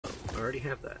already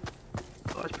have that.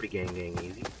 Oh, that's pretty gang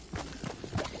easy.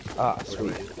 Ah,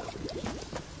 sweet.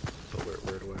 So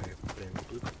where do I put in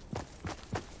blue?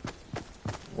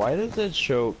 Why does it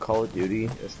show Call of Duty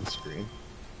as the screen?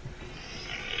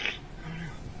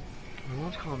 My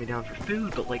mom's calling me down for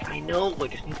food, but like I know,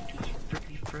 like I just need to do this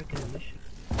freaking mission.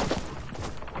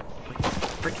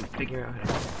 Freaking figure out how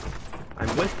to.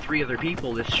 I'm with 3 other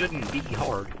people. This shouldn't be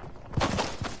hard.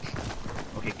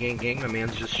 Okay, gang, my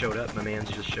man's just showed up.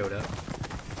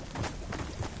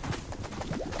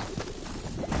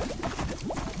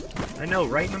 I know,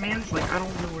 right? My man's like, I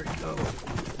don't know where to go.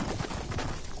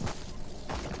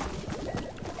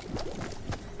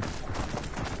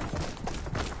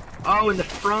 Oh, in the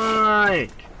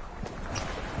front!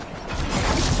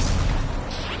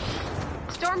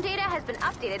 Storm data has been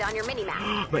updated on your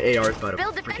minimap. My AR is about to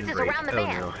Build freaking defenses break. around the Oh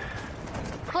van. no.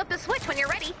 Flip the switch when you're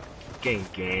ready.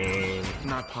 Gang.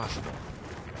 Not possible.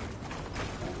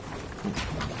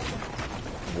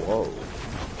 Whoa.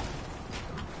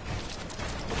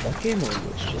 That game mode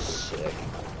was just sick.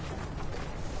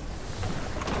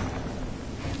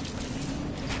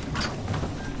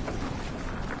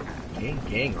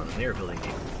 Gang on them. They're building a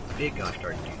big gosh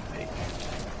darn dude big.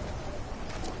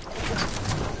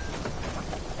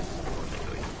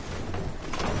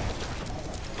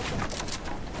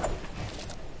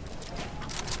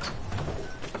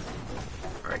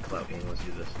 Alright, Cloud Gang, let's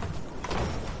do this.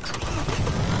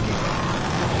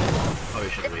 Oh, we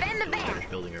should have waited until we finished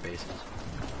building our bases.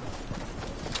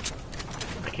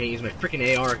 I can't use my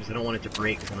freaking AR because I don't want it to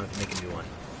break because I'm going to have to make a new one.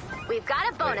 We've got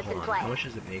a bonus in play. How much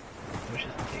does it make? How much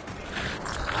does it take me?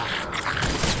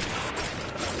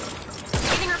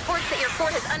 Getting reports that your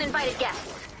fort has uninvited guests.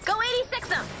 Go 86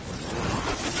 them!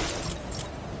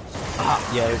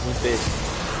 Yeah, this is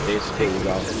basically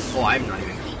awesome. Oh, I'm not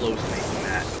even close to making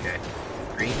that. Okay.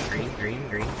 Green.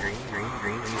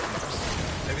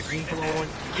 Have a green below one?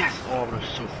 Yes! Oh, but I'm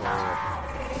so far off.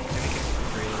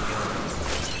 Green again.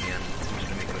 Man, I'm just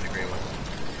gonna make it with a gray one.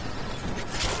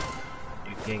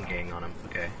 Gang on him.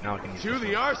 Okay, now I can use to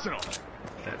the arsenal.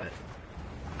 That.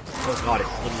 Oh god, it's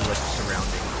literally like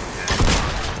surrounding.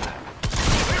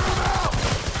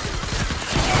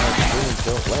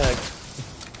 Don't lag.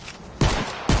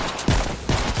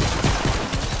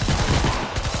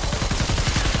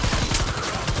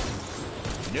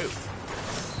 No.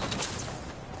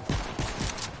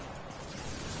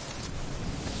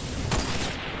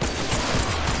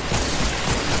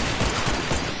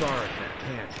 Sorry, I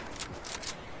can't.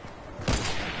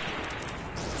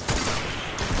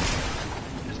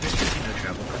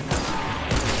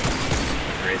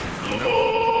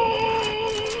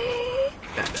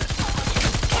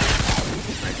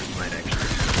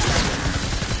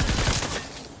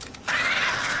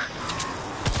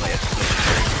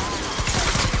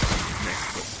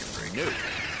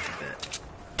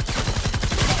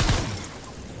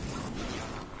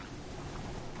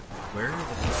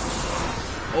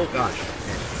 Oh gosh.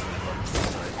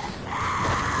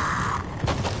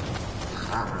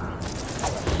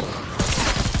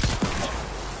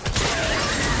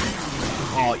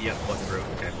 Oh, yeah, fuck through.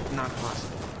 Okay. Not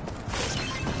possible.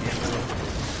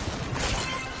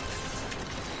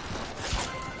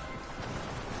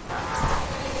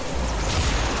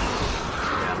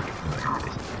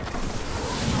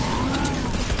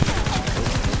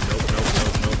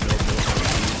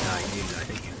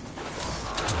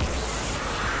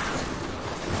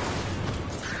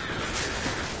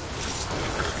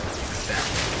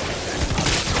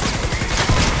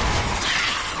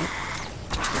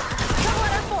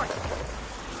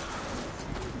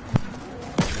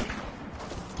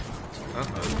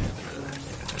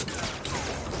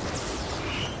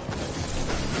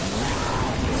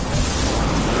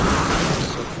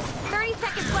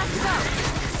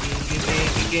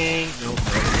 Gang. Nope.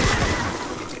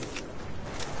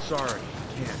 Sorry,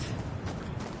 can't.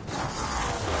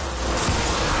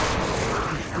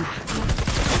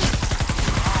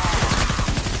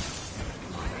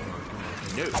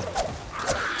 No.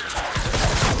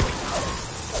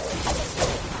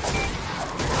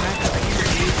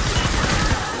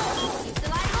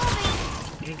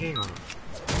 Gang on him.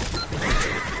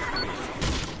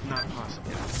 Not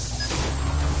possible.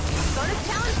 Bonus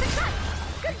challenge success.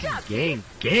 Good job.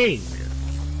 Gang.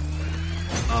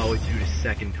 Oh, it's due to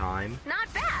second time.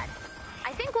 Not bad.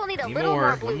 I think we'll need a Need little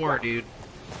more blue one more, glow. dude.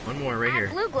 One more right Add here.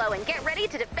 blue glow and get ready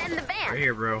to defend the van. Right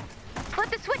here, bro. Flip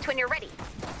the switch when you're ready.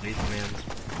 Please, man.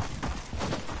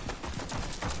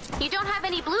 You don't have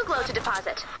any blue glow to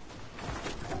deposit.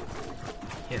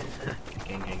 Yeah.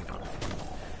 Gang on him.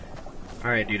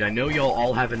 Alright, dude. I know y'all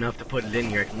all have enough to put it in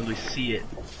here. I can literally see it.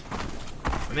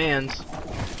 My man's.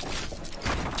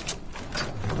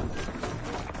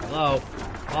 Hello?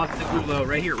 Lost the glue low.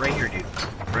 Right here, dude.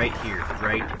 Right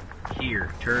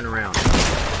here. Turn around.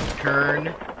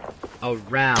 Turn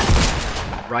around.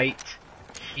 Right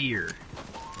here.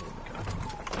 Oh my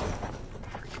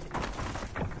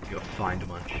god. Go find a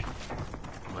bunch.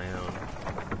 My own.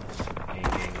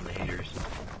 Gang on the haters.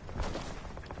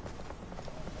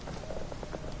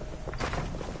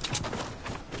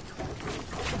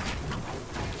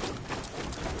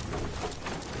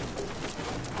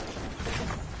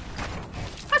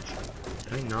 What?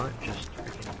 Did I not just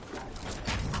freaking...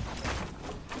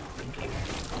 Thank you.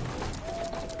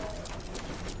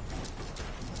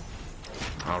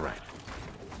 Alright.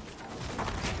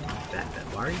 Fat,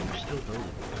 why are you still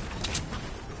building?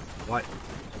 What?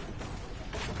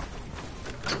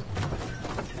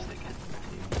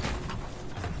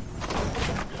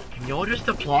 Can y'all just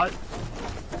applaud?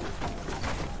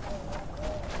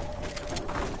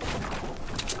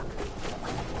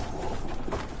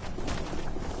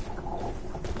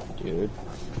 Dude.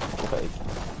 Like,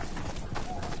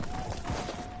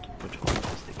 Which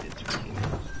autistic kids are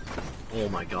females? Oh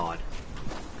my god.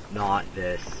 Not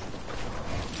this.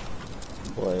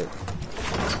 what?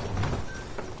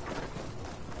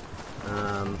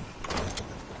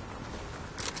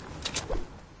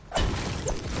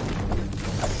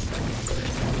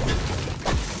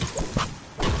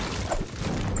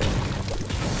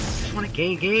 Just want to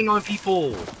gang on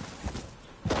people.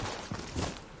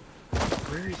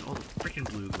 Where is all the freaking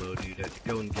blue glow, dude? I have to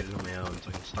go and get it on my own so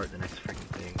I can start the next freaking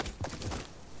thing.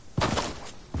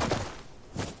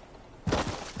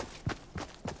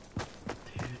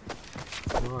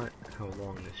 Dude, not how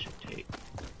long this should take.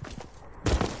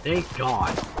 Thank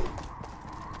God.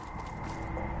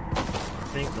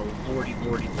 Thank the lordy.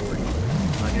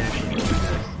 I can actually do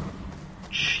this.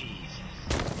 Jesus.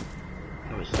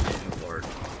 That was too hard.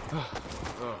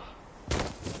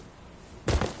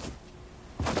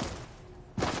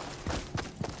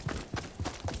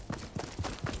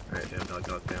 Alright, fam,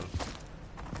 dog, fam.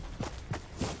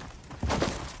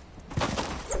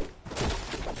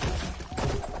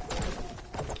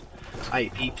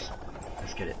 Alright, peeps.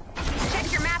 Let's get it.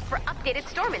 Check your map for updated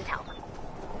storm intel.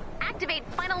 Activate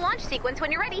final launch sequence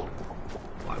when you're ready.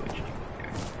 Why would you do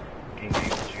that? Gang,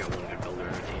 since you got one good builder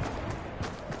on your team.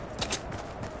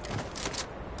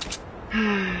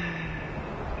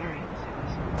 Alright, let's see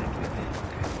this. Thank you, okay.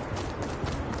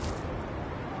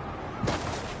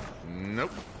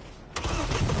 Nope.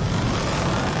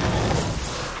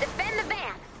 Defend the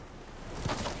van.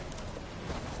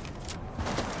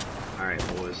 Alright,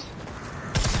 boys.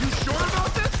 You sure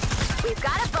about this? We've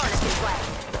got a bonus in play.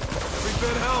 Every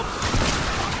bit helps.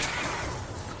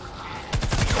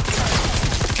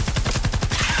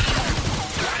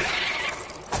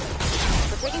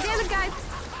 We're taking damage, guys.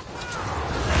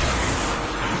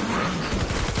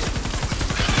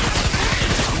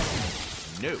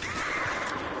 No.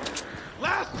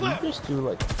 Last You clip. just do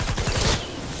like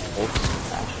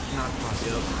Not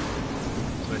possible.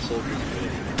 My soldiers are good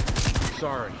anyway.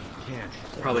 Sorry, can't.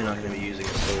 Probably not going to be using a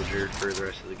soldier for the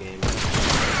rest of the game. I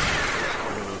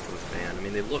don't know if I'm a fan. I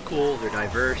mean, they look cool, they're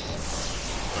diverse,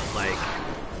 but like,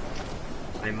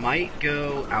 I might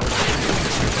go out to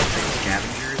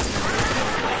scavengers and then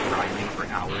go like grinding for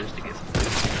hours to get some food.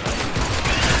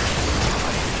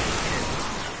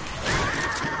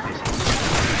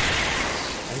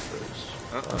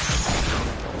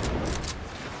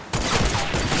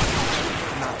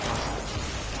 Not possible.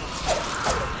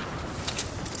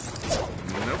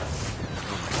 Nope.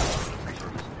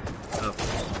 Oh.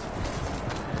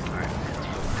 Alright, let's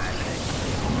go back.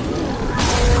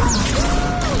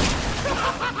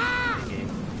 Game.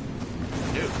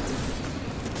 Nope.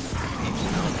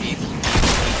 Peeps.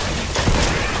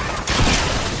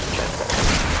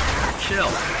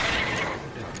 Chill.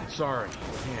 Sorry,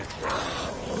 can't.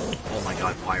 Oh my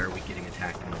god, why are we getting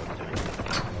attacked and no one's doing anything?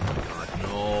 Oh my god,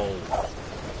 no.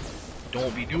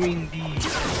 Don't be doing these.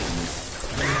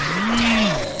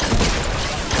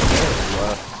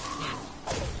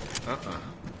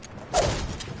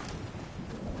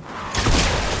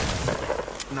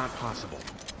 Not possible.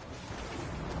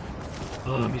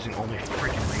 Oh, I'm using all my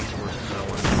freaking resources I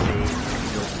want to save to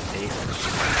build the base.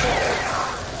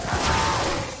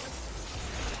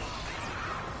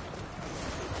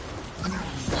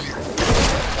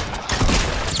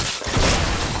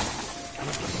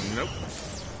 Nope.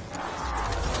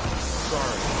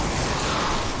 Sorry.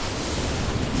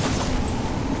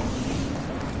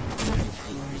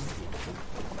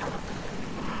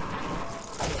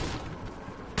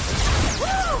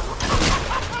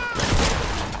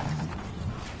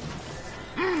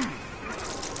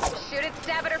 Shoot it,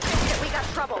 stab it, or fix it. We got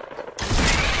trouble.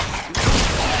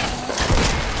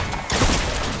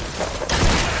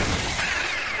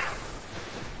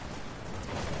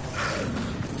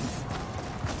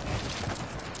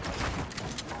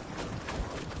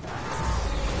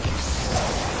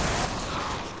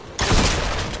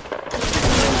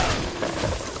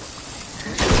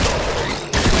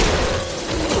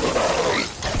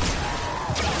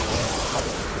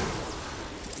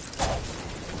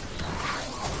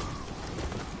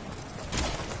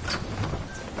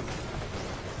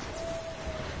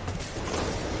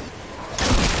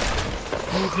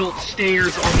 built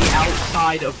stairs on the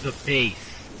outside of the base.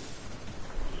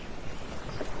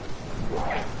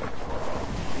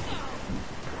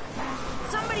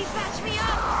 Somebody patch me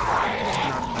up!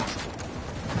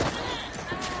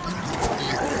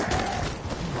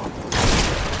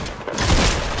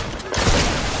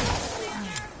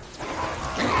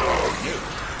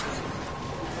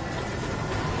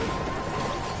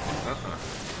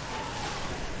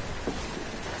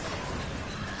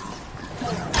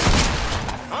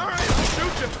 Alright, I'll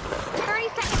shoot you. 30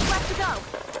 seconds left to go.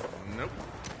 Nope.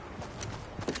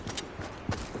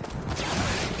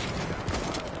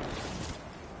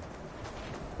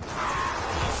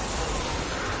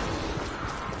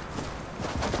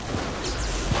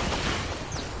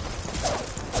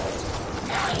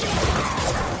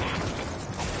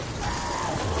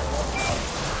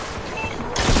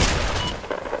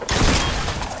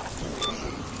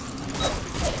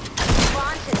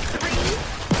 Launch in 3,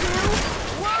 2,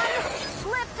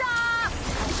 1. Lift off!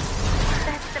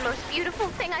 That's the most beautiful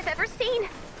thing I've ever seen.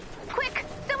 Quick,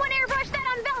 someone airbrush that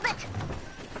on Velvet!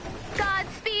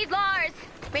 Godspeed, Lars!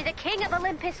 May the King of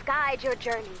Olympus guide your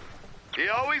journey. He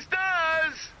always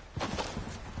does!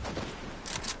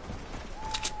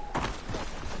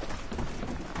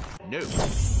 No.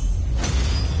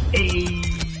 Hey,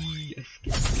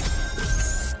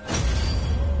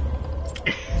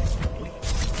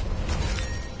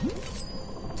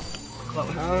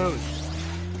 Clubhouse.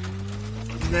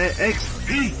 That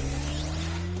XP.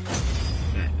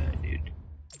 That dude.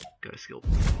 Got a skill.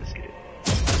 Let's get it.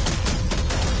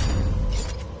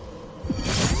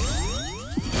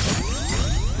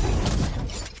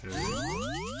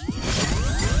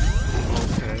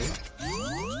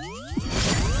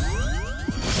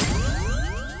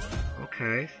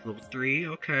 Okay, level 3,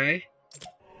 okay.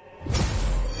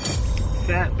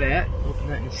 Fat bat, open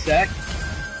that in a sec.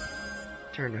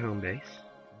 Turn to home base,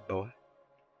 boy.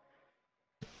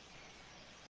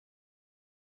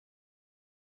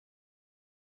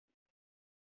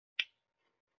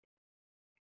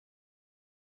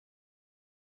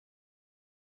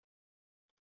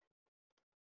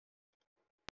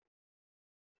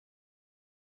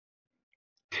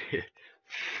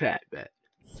 Fat bat.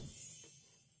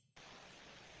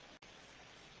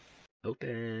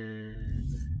 Open.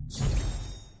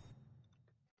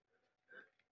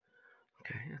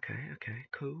 Okay,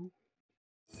 cool.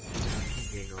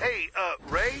 Hey,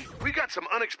 Ray, we got some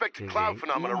unexpected cloud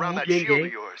phenomena around that Gang, shield gang.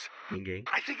 of yours. Gang.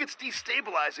 I think it's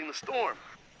destabilizing the storm.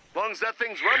 As long as that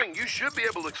thing's running, you should be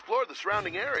able to explore the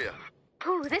surrounding area.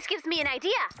 Ooh, this gives me an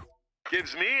idea.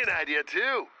 Gives me an idea,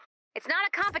 too. It's not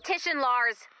a competition,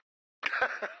 Lars.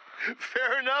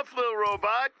 Fair enough, little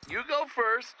robot. You go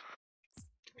first.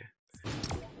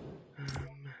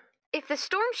 If the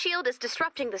storm shield is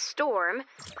disrupting the storm,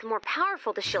 the more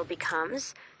powerful the shield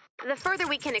becomes, the further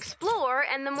we can explore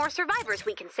and the more survivors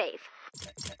we can save.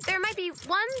 There might be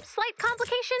one slight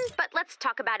complication, but let's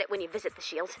talk about it when you visit the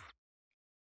shield.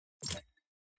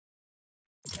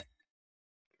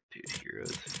 Dude,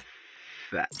 heroes.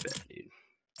 Fat bet, dude.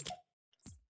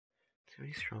 Too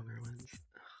many stronger ones.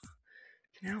 Ugh.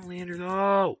 It's an Outlander,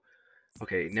 though!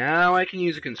 Okay, now I can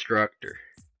use a constructor.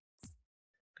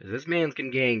 Because this man's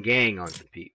can gang on some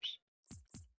peeps.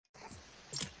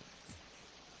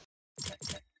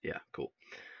 Yeah, cool.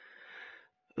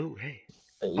 Oh, hey.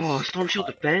 Oh, Storm Shield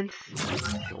Defense?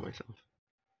 Kill myself.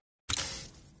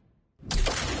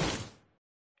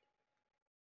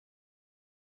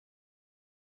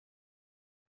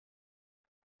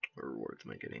 What rewards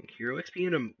am I getting? Hero XP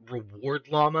and a reward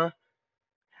llama?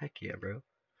 Heck yeah, bro.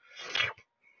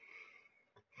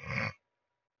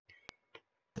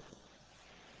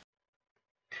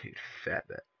 Dude, fat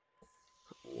bet.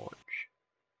 Launch.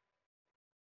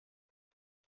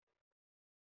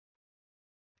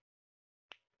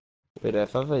 Wait, I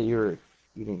thought that you were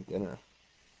eating dinner.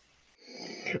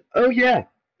 Oh yeah!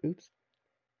 Oops.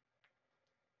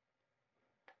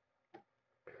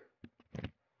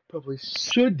 Probably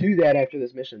should do that after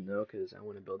this mission though, because I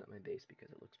want to build up my base because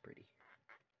it looks pretty.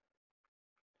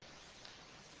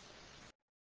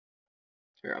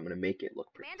 Here, I'm gonna make it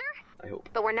look pretty. Commander? I hope.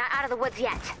 But we're not out of the woods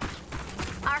yet.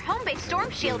 Our home base storm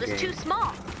shield is too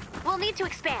small. We'll need to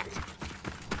expand.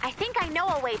 I think I know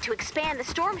a way to expand the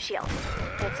storm shield.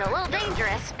 It's a little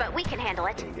dangerous, but we can handle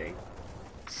it. Gang.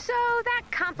 So that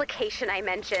complication I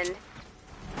mentioned.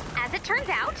 As it turns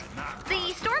out,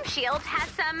 the storm shield has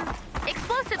some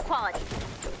explosive qualities.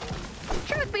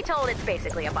 Truth be told, it's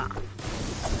basically a bomb.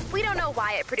 We don't know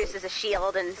why it produces a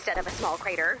shield instead of a small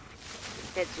crater.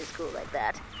 It's just cool like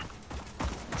that.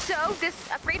 So this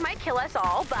upgrade might kill us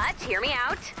all, but hear me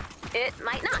out, it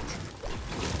might not.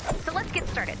 So let's get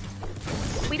started.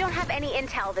 We don't have any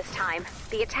intel this time.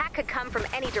 The attack could come from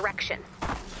any direction.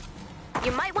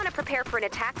 You might want to prepare for an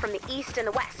attack from the east and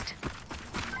the west.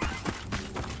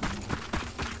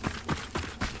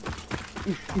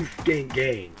 Gang,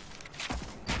 gang.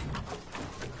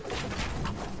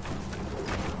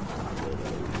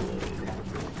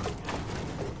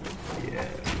 Yeah.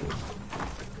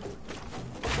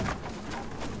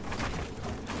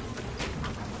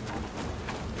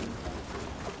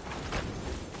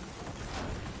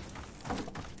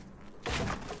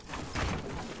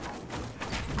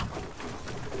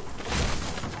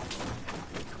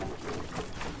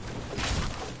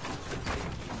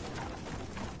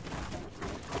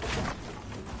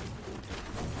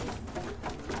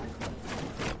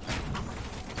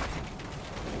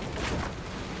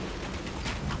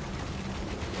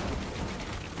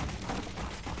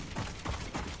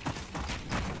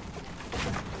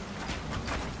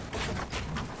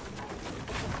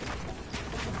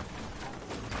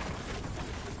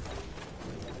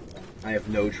 I have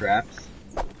no traps?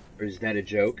 Or is that a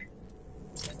joke?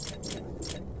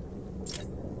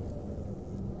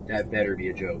 That better be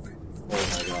a joke. Oh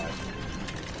my god.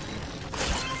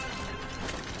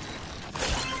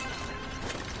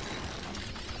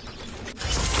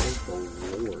 Thank the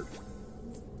Lord.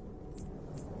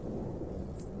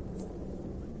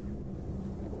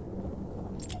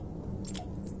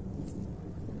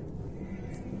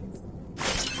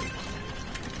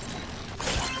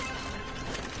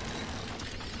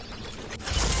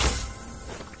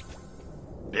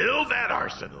 Build that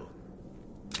arsenal.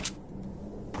 This is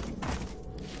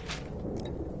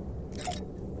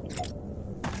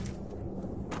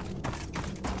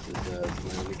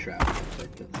my only trap.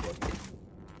 Like that's lucky.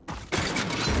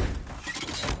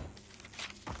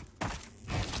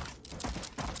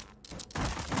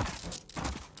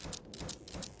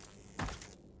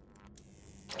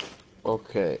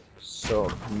 Okay, so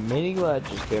Mini Glad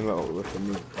just came out with a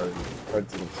new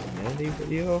Cards Against Humanity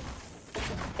video,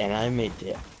 and I made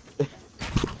it.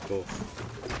 Cool.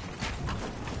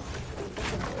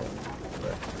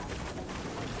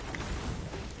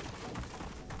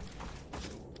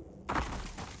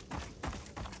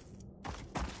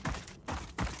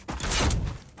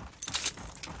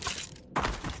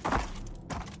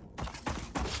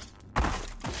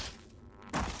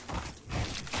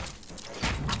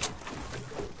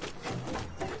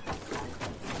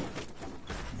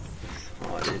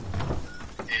 Spotted.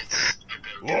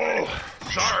 Whoa,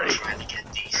 sorry. Trying to get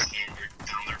the standard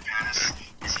dollar pass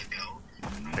as you go.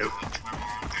 Nope. Go up to my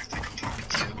mom after I'm talking to you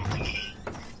about the game.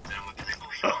 Then I'm gonna be like, oh,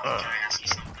 hey, mom, can I ask you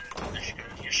something? And she goes,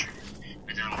 yeah, sure.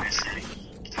 And then I'm gonna say,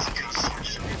 it doesn't cost as much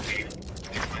as a real game.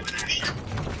 You can play with that shit.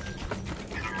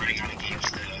 And I'm running out of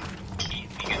games to keep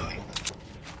me going.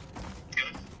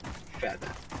 Good? Fat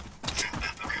that.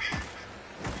 Okay.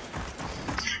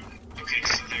 Okay,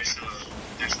 so there's the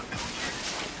builder.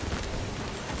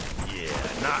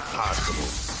 Yeah, not possible.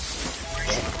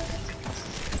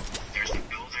 There's the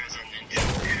builders and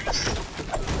engineers.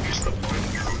 There's the one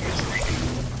girl who's like in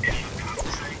the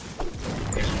battle thing.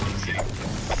 There's one thing.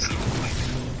 It's not like